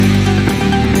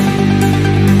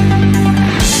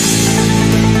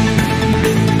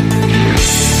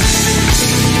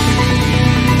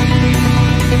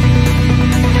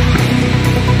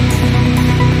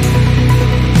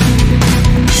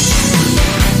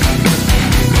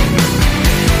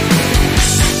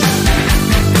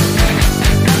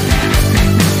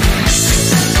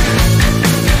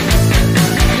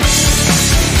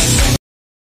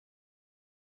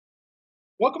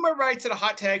Welcome everybody to the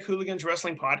Hot Tag Hooligans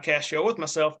Wrestling Podcast Show with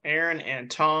myself, Aaron, and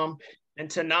Tom. And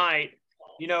tonight,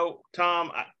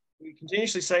 Tom, we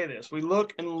continuously say this. We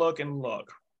look and look and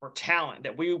look for talent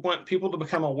that we want people to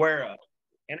become aware of.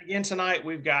 And again, tonight,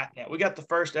 we've got that. We got the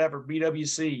first ever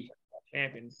BWC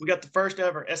champion. We got the first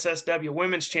ever SSW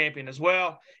Women's Champion as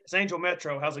well. It's Angel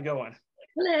Metro. How's it going?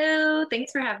 Hello.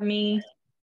 Thanks for having me.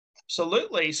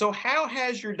 Absolutely. So how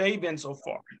has your day been so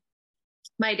far?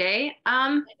 My day?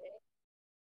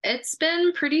 It's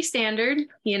been pretty standard,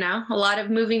 a lot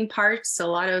of moving parts, a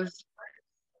lot of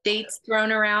dates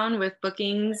thrown around with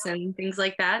bookings and things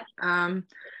like that. A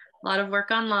lot of work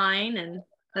online, and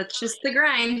that's just the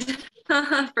grind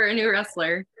for a new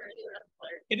wrestler.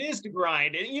 It is the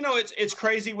grind. And, it's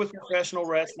crazy with professional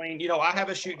wrestling. I have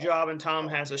a shoot job and Tom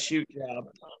has a shoot job.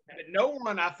 But no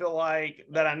one I feel like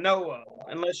that I know of,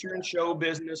 unless you're in show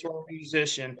business or a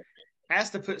musician, has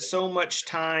to put so much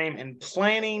time in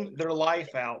planning their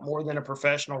life out more than a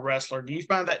professional wrestler. Do you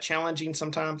find that challenging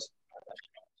sometimes?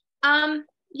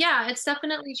 Yeah, it's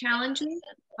definitely challenging.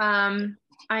 I'm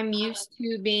used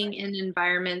to being in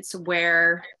environments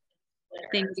where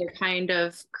things are kind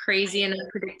of crazy and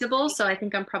unpredictable. So I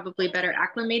think I'm probably better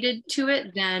acclimated to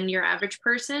it than your average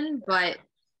person, but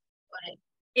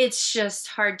it's just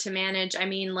hard to manage. I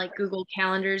mean, like Google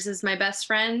Calendars is my best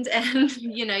friend, and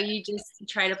you just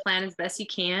try to plan as best you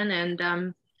can.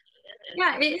 And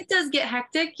yeah, it does get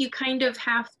hectic. You kind of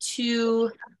have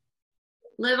to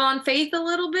live on faith a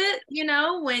little bit,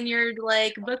 when you're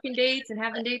like booking dates and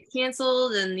having dates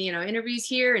canceled and, interviews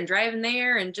here and driving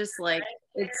there and just like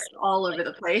it's all over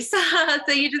the place.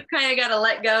 So you just kind of got to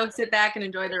let go, sit back and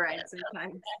enjoy the ride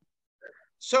sometimes.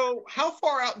 So how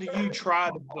far out do you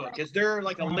try to book? Is there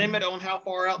like a limit on how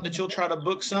far out that you'll try to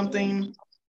book something?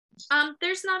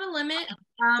 There's not a limit.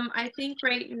 I think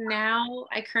right now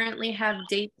I currently have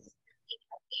dates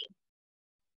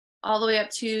all the way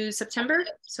up to September.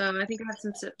 So I think I have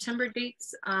some September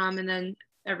dates. And then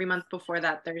every month before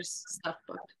that, there's stuff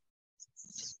booked.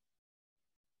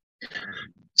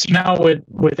 So now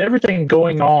with everything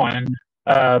going on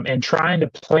and trying to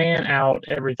plan out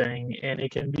everything, and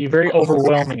it can be very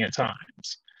overwhelming at times.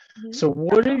 Mm-hmm. So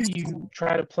what do you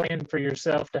try to plan for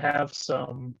yourself to have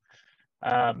some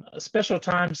a special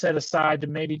time set aside to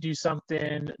maybe do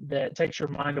something that takes your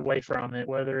mind away from it,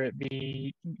 whether it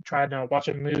be trying to watch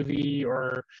a movie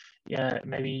or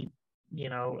maybe,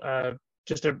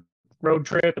 just a road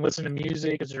trip and listen to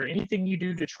music? Is there anything you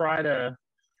do to try to,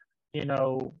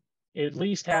 at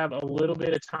least have a little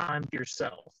bit of time to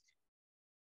yourself?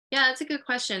 Yeah, that's a good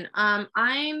question.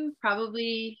 I'm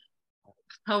probably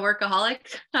a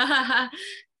workaholic.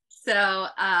 So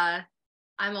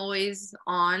I'm always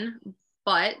on.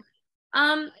 But,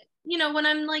 when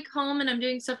I'm like home and I'm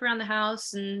doing stuff around the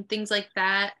house and things like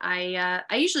that, I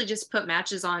usually just put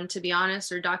matches on, to be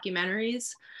honest, or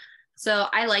documentaries. So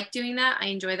I like doing that. I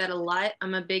enjoy that a lot.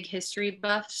 I'm a big history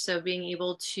buff. So being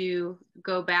able to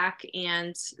go back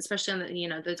and especially on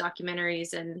the, the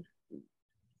documentaries and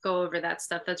go over that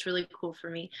stuff, that's really cool for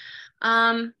me.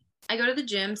 I go to the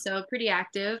gym, so pretty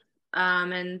active.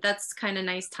 And that's kind of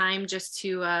nice time just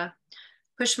to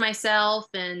push myself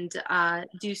and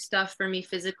do stuff for me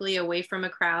physically away from a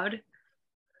crowd.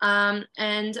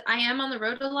 And I am on the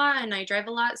road a lot and I drive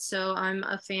a lot. So I'm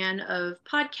a fan of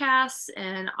podcasts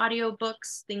and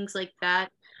audiobooks, things like that.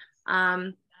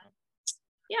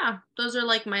 Yeah, those are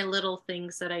like my little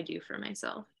things that I do for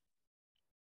myself.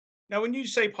 Now, when you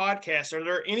say podcasts, are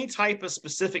there any type of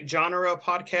specific genre of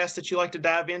podcast that you like to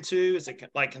dive into? Is it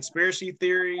like conspiracy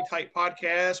theory type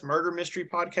podcast, murder mystery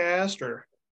podcast, or?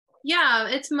 Yeah,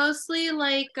 it's mostly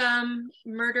like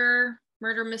murder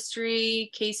mystery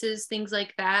cases, things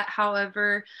like that.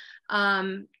 However,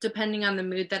 depending on the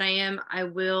mood that I am, I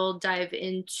will dive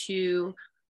into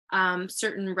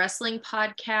certain wrestling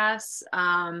podcasts.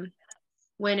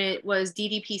 When it was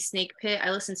DDP Snake Pit,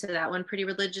 I listened to that one pretty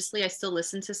religiously. I still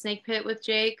listen to Snake Pit with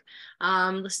Jake,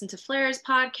 listen to Flair's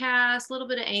podcast, a little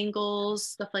bit of Angles,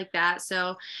 stuff like that.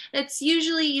 So it's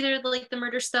usually either like the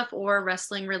murder stuff or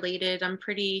wrestling related. I'm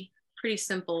pretty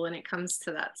simple when it comes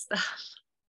to that stuff.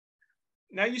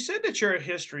 Now, you said that you're a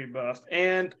history buff,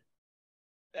 and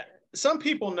some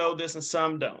people know this and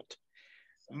some don't.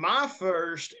 My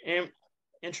first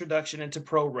introduction into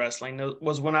pro wrestling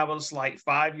was when I was like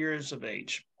 5 years of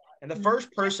age. And the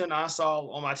first person I saw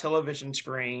on my television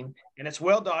screen, and it's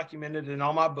well documented in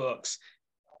all my books,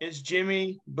 is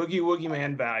Jimmy Boogie Woogie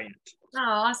Man Valiant. Oh,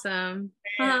 awesome.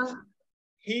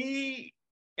 He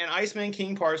and Iceman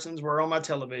King Parsons were on my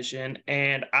television,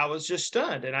 and I was just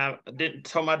stunned. And I didn't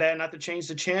tell my dad not to change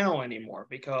the channel anymore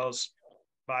because,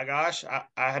 by gosh,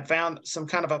 I had found some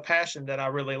kind of a passion that I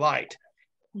really liked.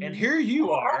 And here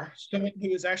you are, someone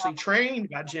who is actually trained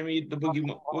by Jimmy the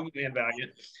Boogeyman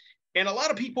Valiant. And a lot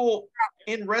of people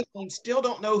in wrestling still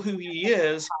don't know who he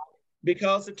is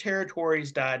because the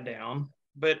territories died down.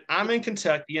 But I'm in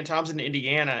Kentucky and Tom's in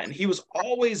Indiana, and he was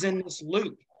always in this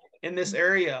loop in this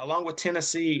area, along with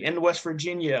Tennessee and West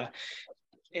Virginia.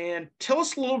 And tell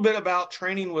us a little bit about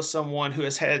training with someone who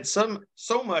has had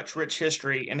so much rich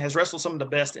history and has wrestled some of the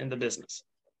best in the business.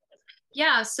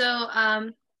 Yeah, so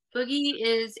Boogie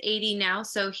is 80 now,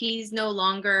 so he's no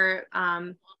longer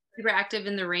super active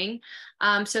in the ring.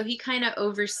 So he kind of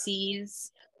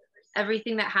oversees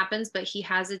everything that happens, but he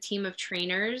has a team of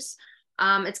trainers.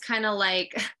 It's kind of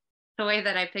like the way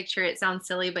that I picture it sounds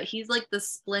silly, but he's like the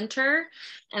Splinter,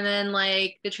 and then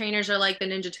like the trainers are like the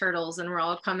Ninja Turtles, and we're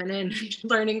all coming in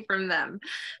learning from them.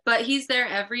 But he's there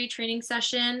every training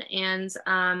session, and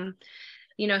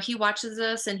you know, he watches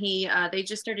us, and they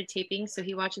just started taping, so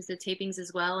he watches the tapings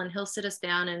as well, and he'll sit us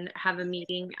down and have a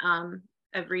meeting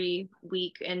every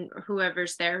week, and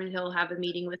whoever's there, he'll have a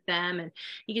meeting with them, and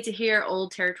you get to hear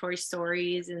old territory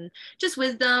stories and just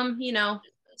wisdom, you know,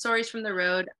 stories from the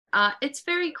road. It's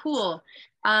very cool.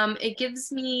 It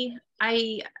gives me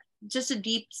just a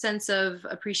deep sense of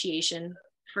appreciation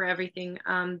for everything,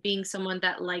 being someone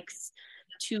that likes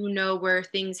to know where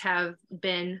things have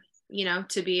been, you know,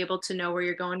 to be able to know where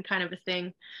you're going, kind of a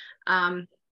thing.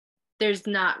 There's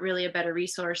not really a better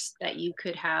resource that you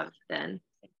could have than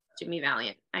Jimmy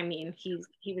Valiant. I mean, he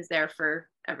was there for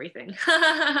everything.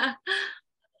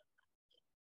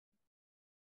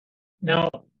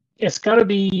 Now, it's got to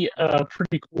be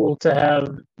pretty cool to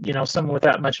have, you know, someone with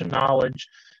that much knowledge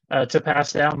to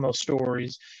pass down those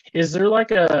stories. Is there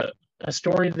like a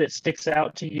story that sticks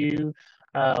out to you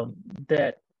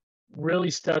that really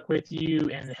stuck with you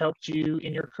and helped you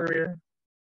in your career?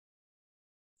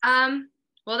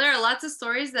 Well, there are lots of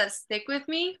stories that stick with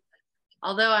me,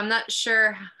 although I'm not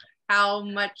sure how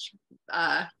much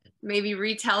maybe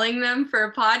retelling them for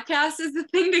a podcast is the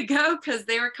thing to go, because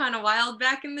they were kind of wild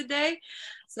back in the day.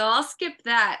 So I'll skip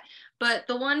that. But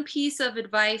the one piece of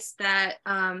advice that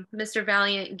Mr.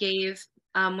 Valiant gave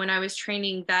when I was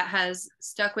training that has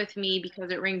stuck with me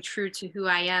because it rang true to who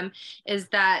I am is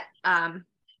that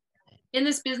in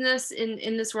this business,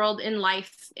 in this world, in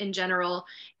life in general,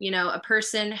 you know, a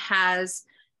person has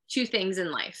two things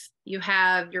in life. You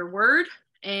have your word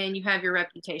and you have your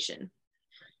reputation.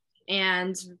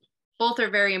 And both are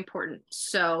very important.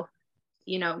 So,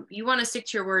 you know, you want to stick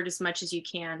to your word as much as you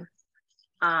can.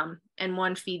 And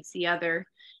one feeds the other.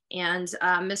 And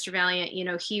Mr. Valiant, you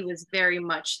know, he was very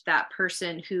much that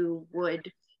person who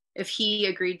would, if he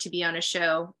agreed to be on a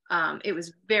show, it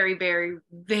was very, very,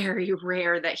 very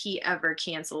rare that he ever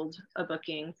canceled a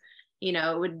booking. You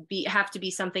know, it would have to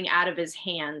be something out of his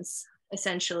hands,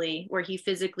 essentially, where he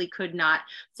physically could not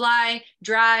fly,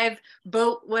 drive,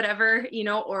 boat, whatever, you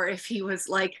know, or if he was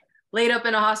like laid up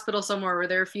in a hospital somewhere where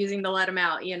they're refusing to let him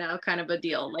out, you know, kind of a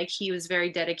deal. Like he was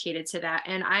very dedicated to that.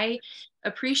 And I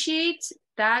appreciate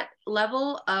that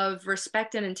level of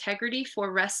respect and integrity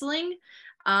for wrestling,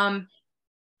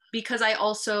 because I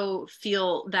also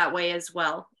feel that way as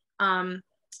well. I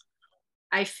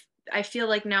feel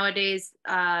like nowadays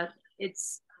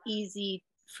it's easy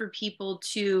for people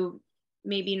to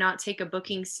maybe not take a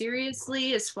booking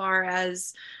seriously as far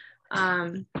as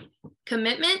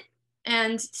commitment.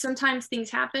 And sometimes things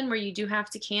happen where you do have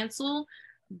to cancel.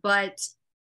 But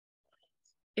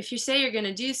if you say you're going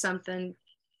to do something,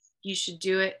 you should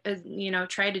do it, you know,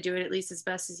 try to do it at least as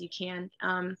best as you can.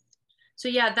 So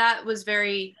yeah, that was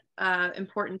very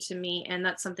important to me. And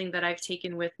that's something that I've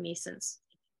taken with me since.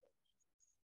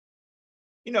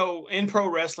 You know, in pro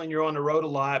wrestling, you're on the road a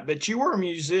lot, but you were a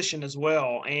musician as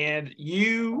well. And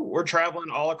you were traveling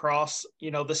all across,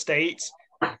 you know, the states.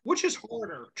 Which is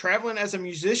harder, traveling as a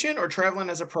musician or traveling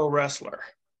as a pro wrestler?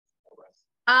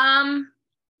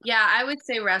 Yeah, I would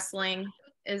say wrestling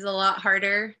is a lot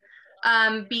harder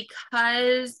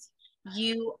because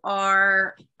you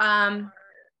are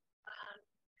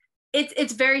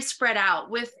it's very spread out.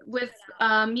 With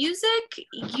music,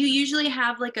 you usually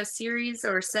have like a series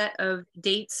or a set of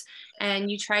dates and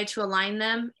you try to align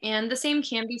them, and the same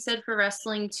can be said for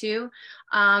wrestling too,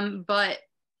 but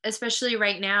especially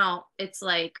right now it's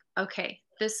like, okay,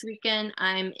 this weekend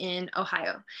I'm in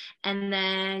Ohio, and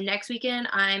then next weekend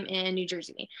I'm in New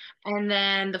Jersey, and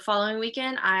then the following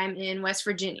weekend I'm in West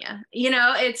Virginia. You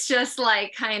know, it's just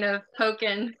like kind of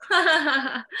poking.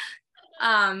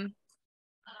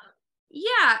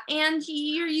 Yeah, and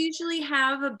you usually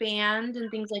have a band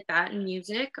and things like that in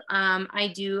music.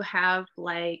 I do have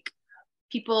like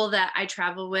people that I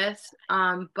travel with,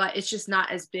 but it's just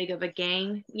not as big of a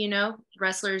gang, you know.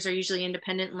 Wrestlers are usually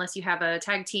independent unless you have a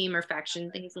tag team or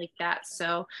faction, things like that.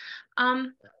 So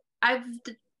I've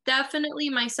definitely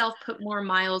myself put more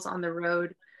miles on the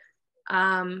road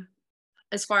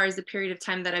as far as the period of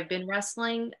time that I've been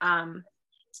wrestling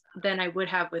than I would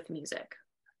have with music.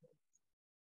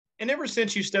 And ever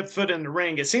since you stepped foot in the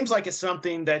ring, it seems like it's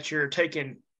something that you're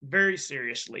taking very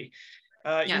seriously.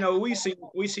 Yeah. You know, we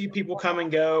see people come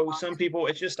and go. Some people,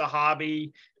 it's just a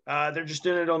hobby. They're just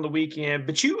doing it on the weekend.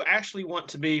 But you actually want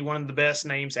to be one of the best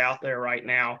names out there right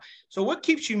now. So what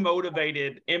keeps you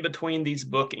motivated in between these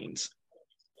bookings?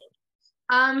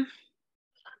 Well,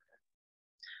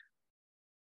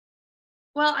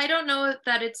 I don't know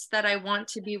that it's that I want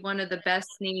to be one of the best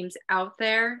names out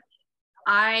there.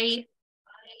 I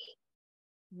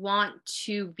want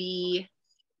to be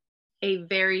a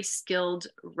very skilled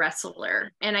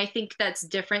wrestler. And I think that's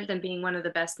different than being one of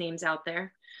the best names out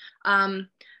there.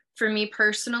 For me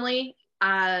personally,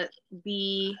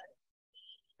 the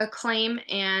acclaim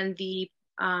and the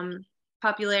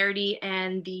popularity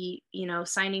and the, you know,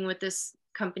 signing with this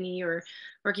company or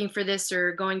working for this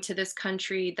or going to this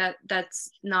country,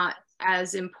 that's not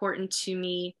as important to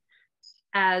me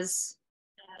as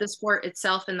the sport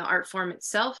itself and the art form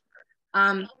itself.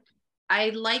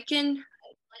 I liken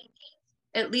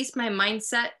at least my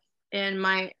mindset and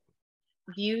my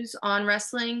views on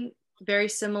wrestling very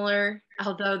similar,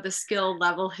 although the skill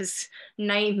level is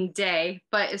night and day.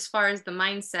 But as far as the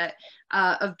mindset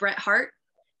of Bret Hart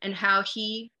and how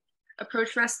he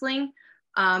approached wrestling,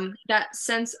 that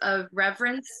sense of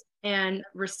reverence and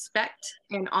respect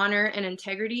and honor and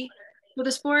integrity for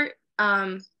the sport,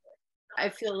 I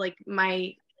feel like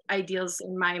my ideals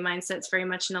and my mindset's very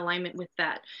much in alignment with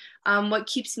that. What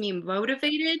keeps me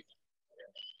motivated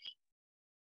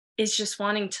is just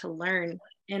wanting to learn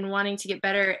and wanting to get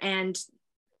better and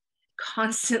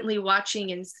constantly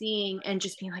watching and seeing and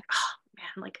just being like, oh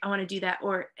man, like I want to do that.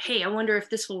 Or, hey, I wonder if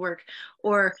this will work.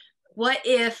 Or what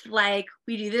if like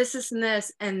we do this and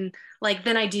this, and like,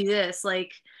 then I do this.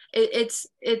 Like it's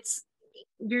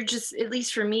you're just, at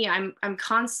least for me, I'm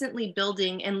constantly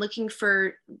building and looking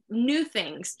for new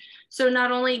things. So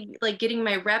not only like getting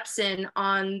my reps in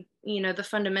on, you know, the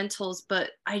fundamentals,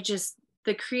 but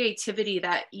the creativity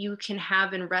that you can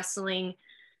have in wrestling.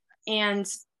 And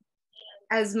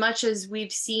as much as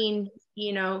we've seen,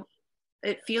 you know,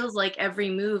 it feels like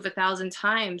every move 1,000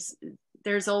 times,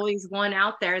 there's always one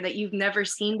out there that you've never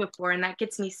seen before. And that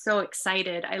gets me so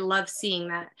excited. I love seeing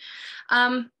that.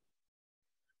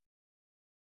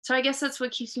 So I guess that's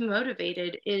what keeps me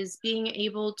motivated, is being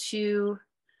able to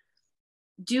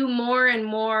do more and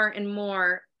more and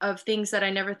more of things that I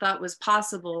never thought was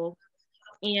possible,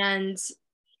 and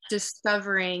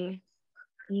discovering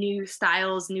new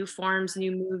styles, new forms,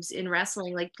 new moves in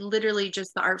wrestling. Like literally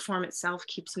just the art form itself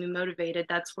keeps me motivated.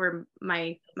 That's where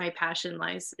my passion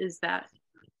lies, is that.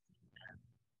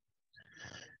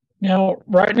 Now,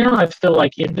 right now, I feel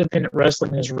like independent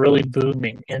wrestling is really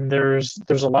booming, and there's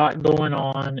a lot going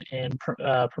on, and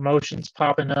promotions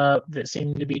popping up that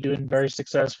seem to be doing very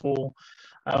successful.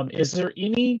 Is there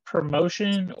any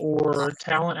promotion or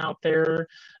talent out there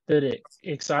that it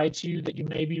excites you that you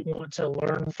maybe want to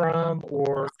learn from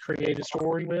or create a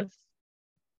story with?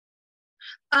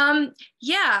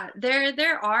 Yeah,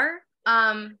 there are.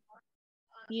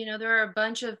 You know, there are a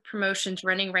bunch of promotions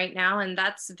running right now, and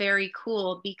that's very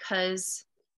cool because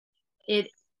it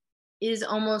is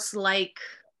almost like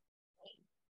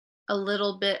a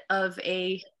little bit of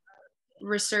a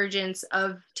resurgence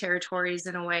of territories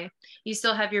in a way. You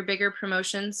still have your bigger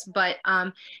promotions, but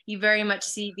you very much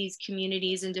see these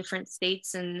communities in different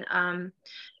states, and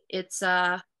it's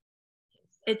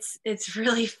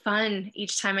really fun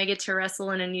each time I get to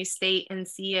wrestle in a new state and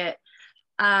see it.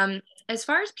 As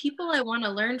far as people I want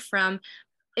to learn from,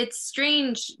 it's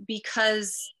strange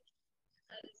because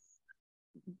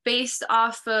based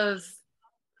off of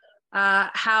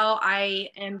how I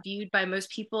am viewed by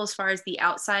most people as far as the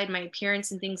outside, my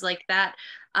appearance and things like that,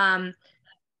 I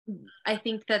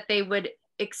think that they would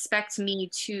expect me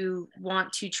to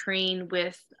want to train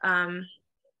with,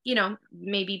 you know,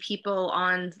 maybe people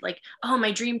on like, oh,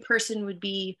 my dream person would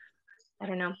be, I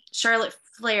don't know, Charlotte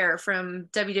Flair from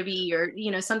WWE or,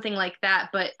 you know, something like that.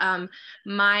 But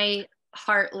my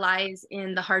heart lies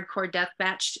in the hardcore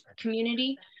deathmatch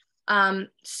community.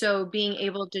 So being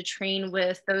able to train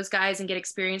with those guys and get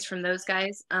experience from those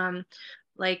guys,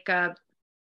 like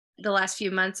the last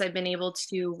few months I've been able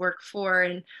to work for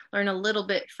and learn a little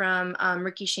bit from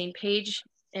Ricky Shane Page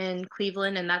in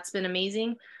Cleveland, and that's been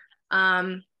amazing.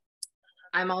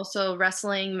 I'm also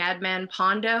wrestling Madman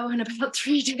Pondo in about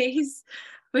 3 days,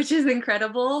 which is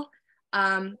incredible.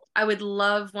 I would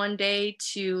love one day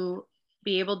to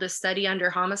be able to study under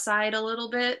Homicide a little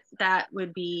bit. That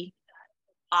would be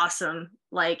awesome.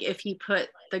 Like if he put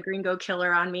the Gringo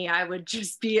Killer on me, I'd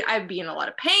be in a lot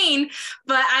of pain,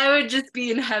 but I would just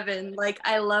be in heaven. Like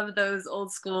I love those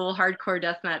old school hardcore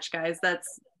deathmatch guys.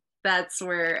 That's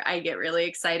where I get really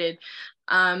excited.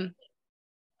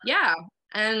 Yeah.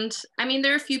 And I mean,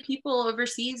 there are a few people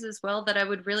overseas as well that I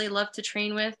would really love to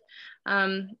train with.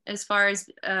 As far as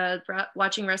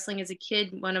watching wrestling as a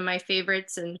kid, one of my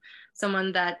favorites and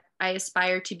someone that I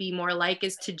aspire to be more like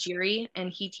is Tajiri,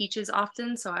 and he teaches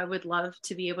often. So I would love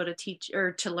to be able to teach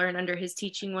or to learn under his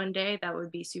teaching one day. That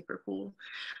would be super cool.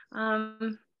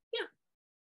 Yeah.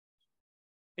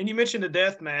 And you mentioned the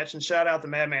death match, and shout out to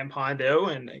Madman Pondo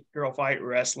and Girl Fight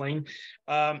Wrestling.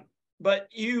 But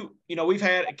we've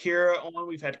had Akira on,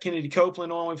 we've had Kennedy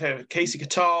Copeland on, we've had Casey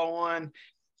Catal on,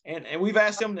 and we've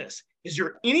asked them this: is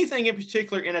there anything in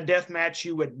particular in a death match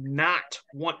you would not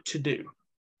want to do?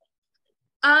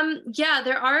 Yeah,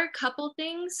 there are a couple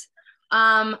things.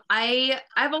 I've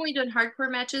only done hardcore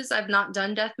matches. I've not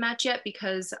done death match yet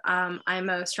because I'm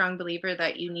a strong believer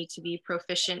that you need to be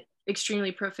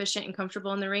extremely proficient and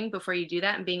comfortable in the ring before you do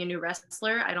that. And being a new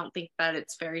wrestler, I don't think that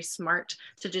it's very smart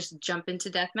to just jump into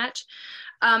death match.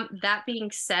 That being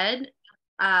said,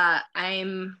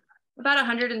 I'm about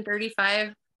 135,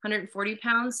 140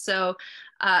 pounds. So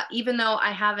even though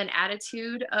I have an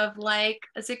attitude of like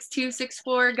a 6'2",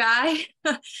 6'4" guy,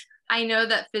 I know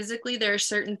that physically there are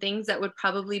certain things that would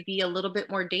probably be a little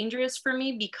bit more dangerous for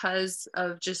me because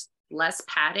of just less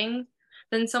padding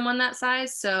than someone that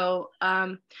size. So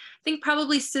I think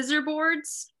probably scissor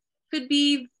boards could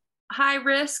be high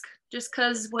risk just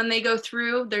because when they go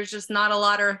through, there's just not a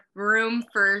lot of room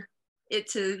for it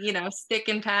to, stick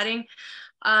in padding.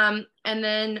 And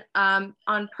then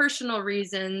on personal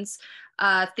reasons,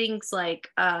 things like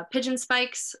pigeon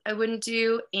spikes I wouldn't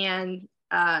do, and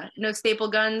no staple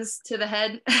guns to the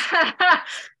head.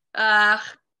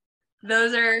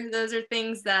 Those are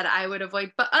things that I would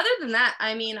avoid. But other than that,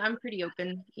 I mean, I'm pretty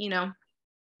open,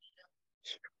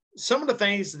 Some of the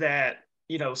things that,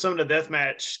 some of the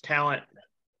deathmatch talent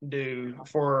do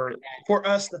for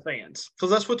us, the fans, because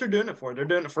that's what they're doing it for. They're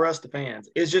doing it for us, the fans.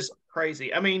 It's just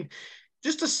crazy. I mean,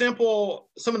 just some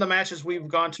of the matches we've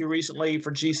gone to recently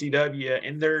for GCW,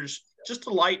 and there's just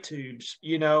the light tubes,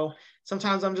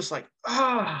 Sometimes I'm just like,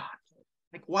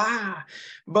 like, why?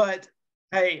 But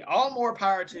hey, all more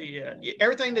power to you.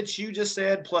 Everything that you just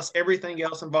said, plus everything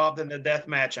else involved in the death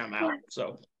match, I'm out.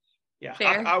 So, yeah,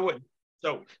 I wouldn't.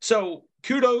 So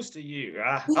kudos to you.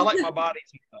 I like my body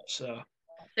too much. So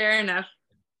fair enough.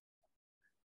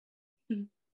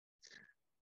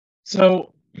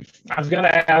 So I've got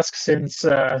to ask, since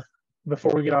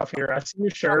before we get off here, I see your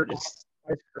shirt is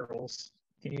Spice Girls.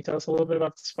 Can you tell us a little bit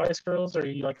about the Spice Girls? Are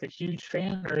you like a huge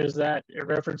fan, or is that a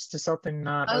reference to something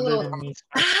not other than the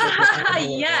Spice Girls?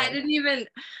 Yeah,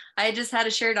 I just had a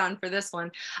shirt on for this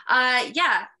one. I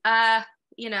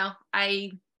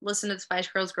listened to the Spice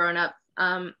Girls growing up.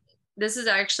 This is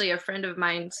actually a friend of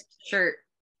mine's shirt.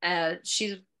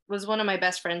 She was one of my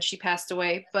best friends. She passed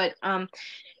away, but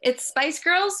it's Spice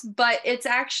Girls, but it's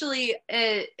actually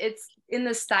it's in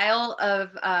the style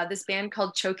of this band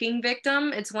called Choking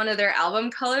Victim. It's one of their album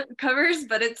covers,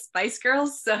 but it's Spice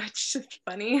Girls, so it's just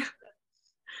funny.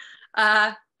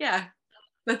 Yeah,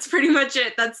 that's pretty much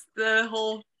it. That's the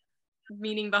whole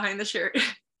meaning behind the shirt.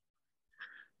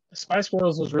 Spice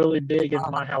Girls was really big in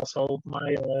my household.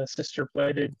 My sister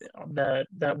played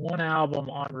that one album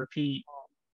on repeat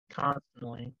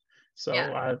constantly. So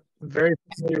yeah. I'm very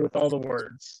familiar with all the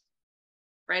words.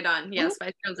 Right on. Yeah,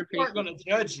 Spice Girls are pretty cool. We're going to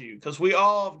judge you because we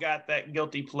all have got that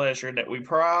guilty pleasure that we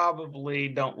probably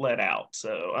don't let out.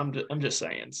 So I'm just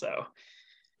saying. So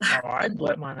I'd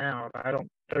let mine out.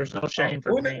 There's no shame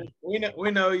for me.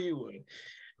 We know you would.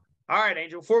 All right,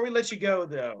 Angel, before we let you go,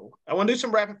 though, I want to do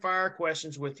some rapid fire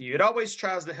questions with you. It always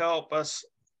tries to help us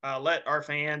let our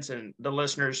fans and the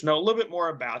listeners know a little bit more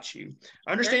about you.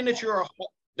 I understand that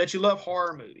you love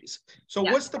horror movies. So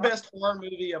what's the best horror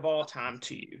movie of all time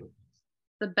to you?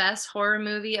 The best horror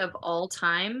movie of all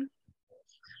time?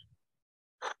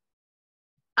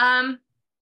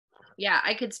 Yeah,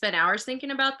 I could spend hours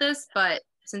thinking about this, but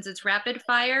since it's rapid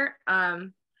fire,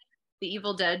 the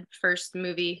Evil Dead first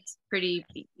movie is pretty,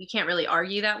 you can't really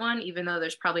argue that one, even though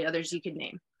there's probably others you could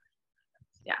name.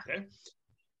 Yeah. Okay.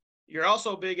 You're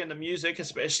also big into music,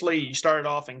 especially you started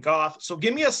off in goth. So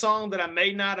give me a song that I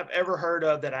may not have ever heard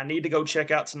of that I need to go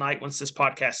check out tonight once this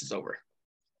podcast is over.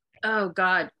 Oh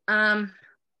God.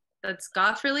 That's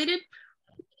goth related?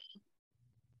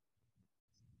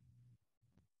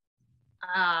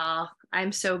 Oh,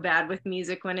 I'm so bad with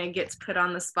music when it gets put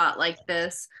on the spot like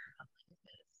this.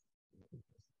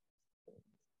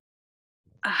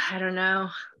 I don't know.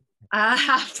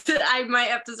 I might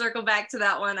have to circle back to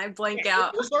that one. I blank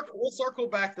out. We'll circle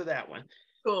back to that one.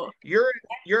 Cool.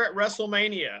 You're at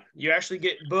WrestleMania. You actually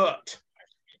get booked.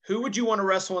 Who would you want to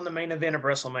wrestle in the main event of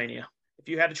WrestleMania? If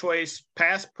you had a choice,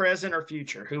 past, present, or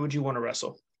future, who would you want to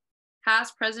wrestle?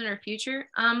 Past, present, or future?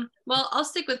 Well, I'll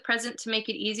stick with present to make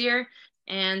it easier.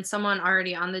 And someone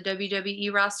already on the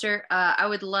WWE roster. I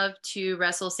would love to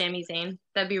wrestle Sami Zayn.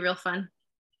 That'd be real fun.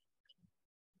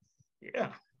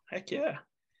 Yeah, heck yeah.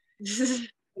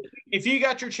 If you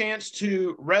got your chance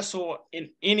to wrestle in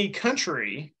any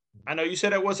country, I know you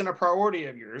said it wasn't a priority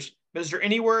of yours, but is there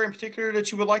anywhere in particular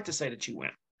that you would like to say that you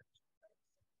went?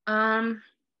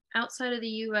 Outside of the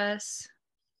US,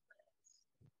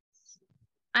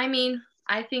 I mean,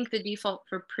 I think the default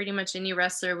for pretty much any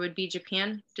wrestler would be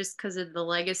Japan, just because of the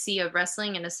legacy of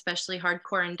wrestling and especially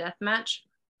hardcore and deathmatch.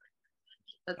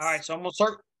 All right, so I'm going to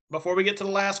start before we get to the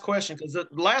last question, because the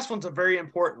last one's a very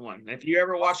important one. If you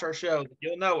ever watch our show,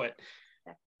 you'll know it.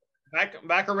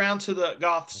 Back around to the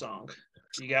goth song.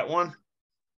 You got one?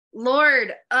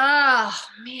 Lord, oh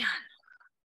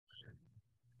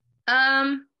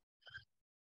man.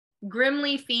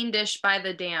 Grimly Fiendish by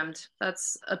The Damned.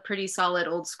 That's a pretty solid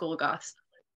old school goth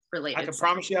related. I can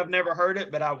promise you I've never heard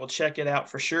it, but I will check it out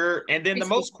for sure. And then the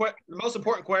most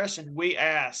important question we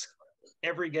ask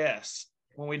every guest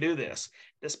when we do this: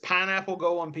 does pineapple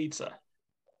go on pizza?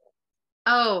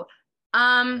 Oh,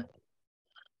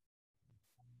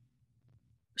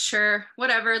 sure,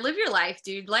 whatever. Live your life,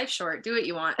 dude. Life's short. Do what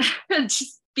you want.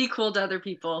 Just be cool to other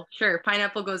people. Sure,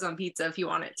 pineapple goes on pizza if you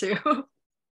want it to.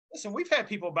 Listen, we've had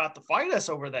people about to fight us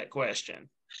over that question.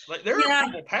 Like, there are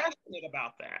people passionate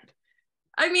about that.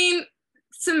 I mean,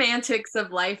 semantics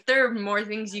of life. There are more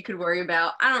things you could worry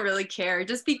about. I don't really care.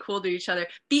 Just be cool to each other.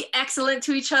 Be excellent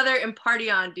to each other and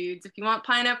party on, dudes. If you want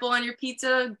pineapple on your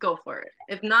pizza, go for it.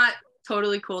 If not,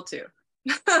 totally cool too.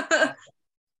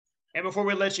 And before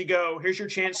we let you go, here's your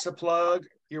chance to plug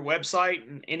your website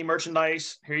and any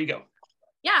merchandise. Here you go.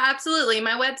 Yeah, absolutely.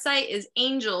 My website is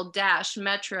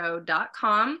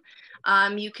angel-metro.com.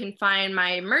 You can find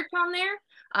my merch on there.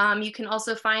 You can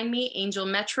also find me, Angel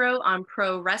Metro, on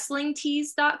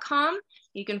prowrestlingtees.com.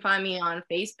 You can find me on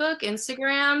Facebook,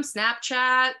 Instagram,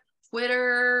 Snapchat,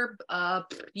 Twitter,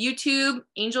 YouTube,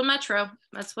 Angel Metro.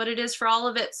 That's what it is for all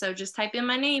of it. So just type in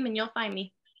my name and you'll find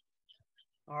me.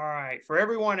 All right. For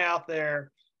everyone out there,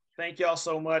 thank y'all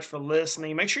so much for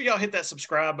listening. Make sure y'all hit that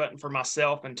subscribe button for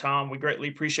myself and Tom. We greatly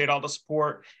appreciate all the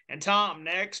support. And Tom,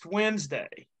 next Wednesday,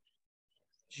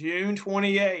 June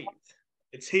 28th,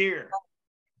 it's here.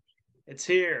 It's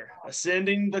here.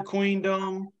 Ascending the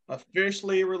Queendom,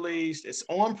 officially released. It's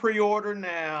on pre-order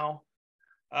now.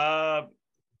 The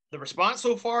response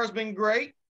so far has been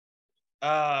great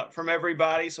from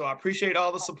everybody. So I appreciate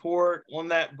all the support on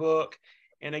that book.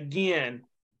 And again,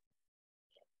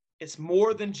 it's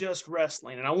more than just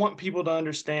wrestling. And I want people to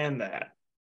understand that.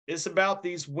 It's about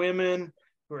these women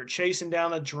who are chasing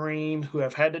down a dream, who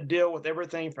have had to deal with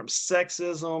everything from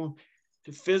sexism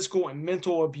to physical and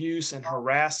mental abuse and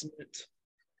harassment,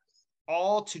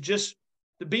 all to just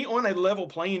to be on a level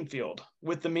playing field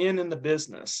with the men in the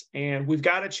business. And we've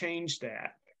got to change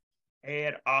that.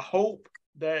 And I hope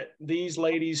that these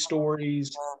ladies'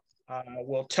 stories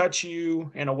will touch you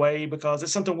in a way, because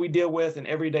it's something we deal with in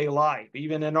everyday life.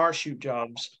 Even in our shoot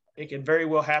jobs, it can very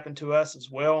well happen to us as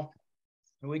well.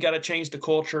 And we got to change the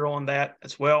culture on that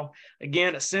as well.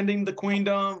 Again, Ascending the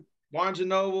Queendom,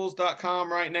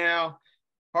 barnesandnobles.com right now.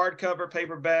 Hardcover,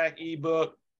 paperback,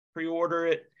 ebook, pre-order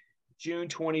it June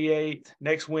 28th,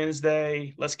 next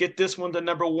Wednesday. Let's get this one to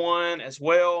 #1 as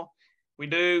well. We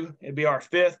do. It'd be our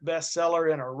 5th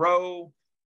bestseller in a row.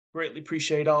 Greatly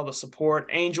appreciate all the support.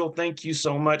 Angel, thank you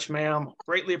so much, ma'am.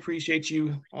 Greatly appreciate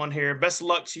you on here. Best of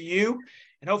luck to you.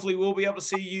 And hopefully we'll be able to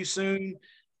see you soon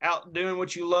out doing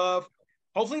what you love.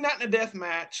 Hopefully not in a death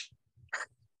match.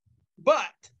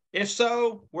 But if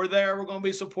so, we're there. We're going to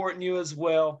be supporting you as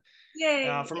well. Yay.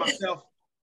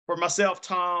 For myself,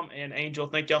 Tom, and Angel,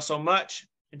 thank y'all so much.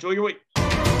 Enjoy your week.